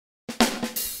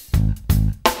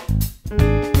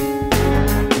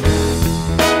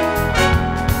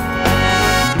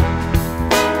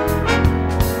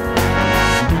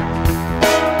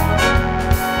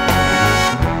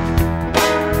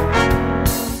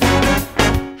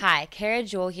Hi, Kara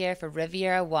Jewell here for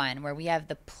Riviera One, where we have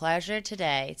the pleasure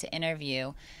today to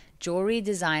interview jewelry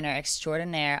designer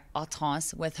extraordinaire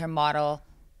Hortense with her model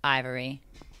Ivory.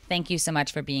 Thank you so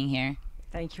much for being here.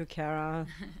 Thank you, Kara.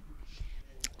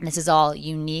 This is all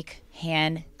unique,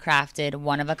 handcrafted,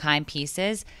 one-of-a-kind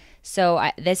pieces. So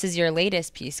this is your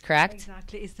latest piece, correct?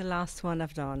 Exactly, it's the last one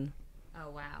I've done. Oh,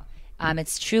 wow.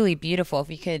 It's truly beautiful. If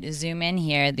you could zoom in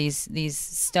here, these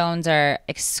stones are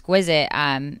exquisite,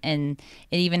 and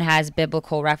it even has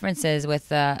biblical references with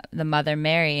the Mother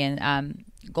Mary and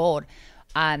gold.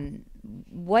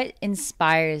 What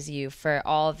inspires you for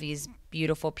all of these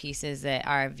beautiful pieces that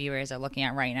our viewers are looking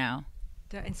at right now?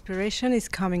 The inspiration is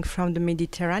coming from the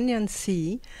Mediterranean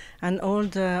Sea and all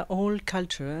the old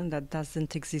culture that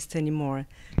doesn't exist anymore.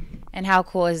 And how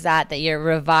cool is that you're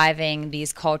reviving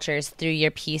these cultures through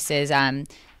your pieces?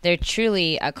 They're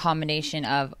truly a combination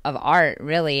of art,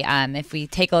 really. If we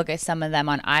take a look at some of them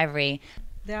on ivory.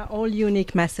 They are all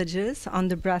unique messages. On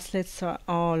the bracelets are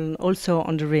all also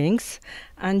on the rings.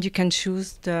 And you can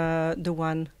choose the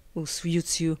one who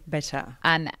suits you better.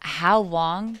 How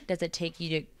long does it take you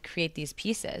to create these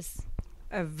pieces?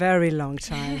 A very long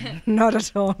time. Not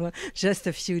at all. Just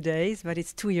a few days, but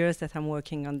it's 2 years that I'm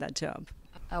working on that job.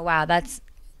 Oh, wow. That's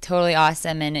totally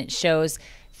awesome. And it shows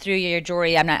through your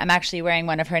jewelry. I'm actually wearing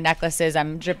one of her necklaces.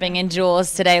 I'm dripping in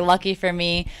jewels today. Lucky for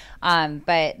me.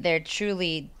 But they're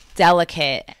truly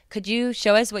delicate. Could you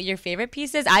show us what your favorite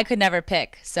piece is? I could never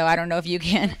pick, so I don't know if you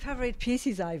can. My favorite piece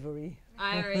is ivory.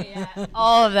 Ivory, yeah.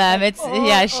 All of them.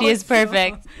 She is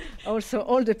perfect. Also,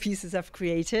 all the pieces I've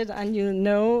created, and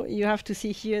you have to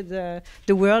see here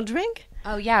the world ring.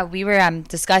 Oh yeah, we were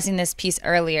discussing this piece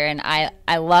earlier, and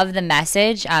I love the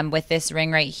message with this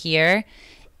ring right here.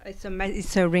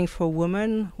 It's a ring for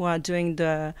women who are doing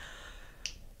the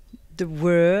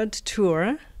world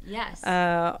tour. Yes.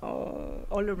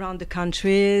 All around the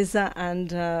countries, and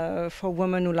for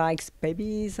women who likes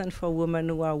babies, and for women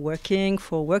who are working,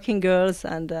 for working girls,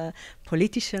 and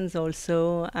politicians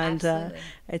also. And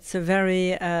it's a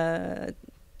very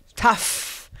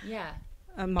tough. Yeah.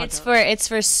 Model. It's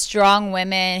for strong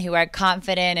women who are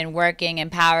confident and working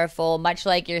and powerful, much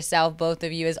like yourself, both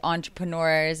of you as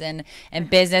entrepreneurs and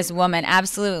businesswomen.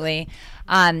 Absolutely.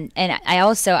 And I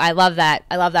love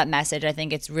that message. I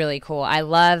think it's really cool. I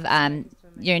love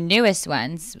your newest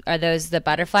ones. Are those the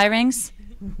butterfly rings?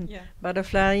 Yeah.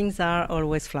 Butterfly rings are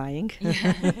always flying.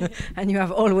 Yeah. And you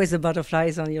have always the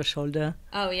butterflies on your shoulder.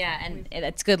 Oh, yeah. And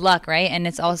it's good luck, right? And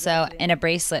it's also in a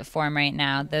bracelet form right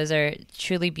now. Those are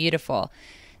truly beautiful.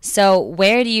 So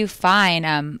where do you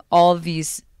find all of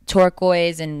these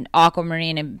turquoise and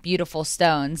aquamarine and beautiful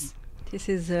stones? This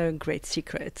is a great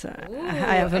secret. Ooh,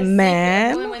 I have a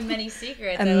man, one with many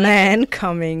secrets. a man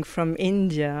coming from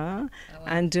India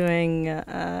and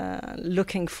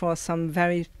looking for some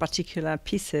very particular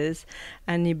pieces,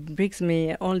 and he brings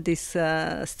me all this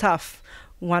stuff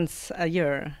once a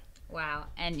year. Wow.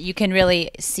 And you can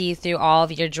really see through all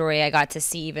of your jewelry. I got to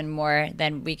see even more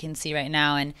than we can see right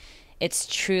now, and it's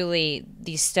truly,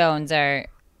 these stones are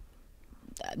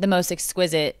the most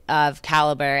exquisite of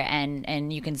caliber,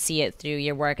 and you can see it through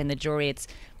your work and the jewelry. It's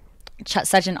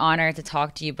such an honor to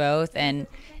talk to you both. And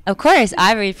of course,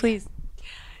 Ivory, please.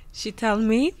 She told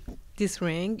me this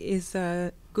ring is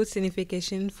a good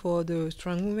signification for the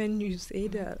strong woman you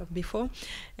said before,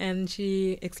 and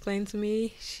she explained to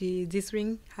me this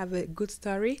ring have a good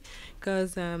story,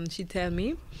 because she tell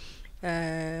me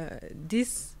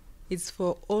this is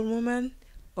for all women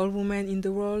in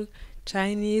the world,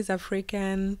 Chinese,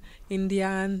 African,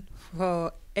 Indian,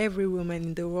 for every woman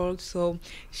in the world. So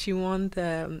she want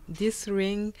this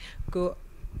ring go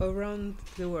around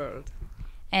the world.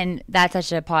 And that's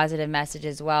such a positive message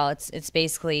as well. It's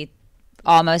basically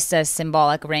almost a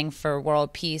symbolic ring for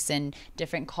world peace and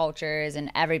different cultures,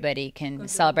 and everybody can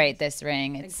celebrate this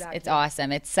ring. It's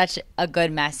awesome. It's such a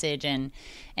good message, and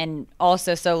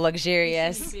also so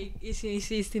luxurious.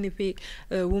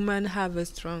 Women have a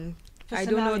strong, I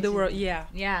don't know the word. Yeah.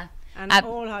 And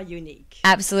all are unique.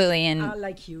 Absolutely. And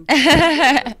like you.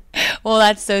 Well,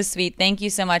 that's so sweet. Thank you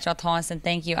so much, Hortense, and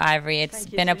thank you, Ivory. It's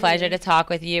been a pleasure to talk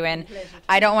with you, and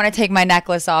I don't want to take my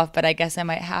necklace off, but I guess I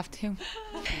might have to.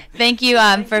 Thank you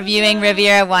for viewing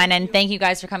Riviera One, and thank you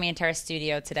guys for coming into our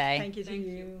studio today. Thank you to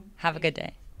you. Have a good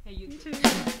day. Hey, you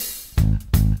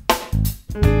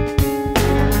too.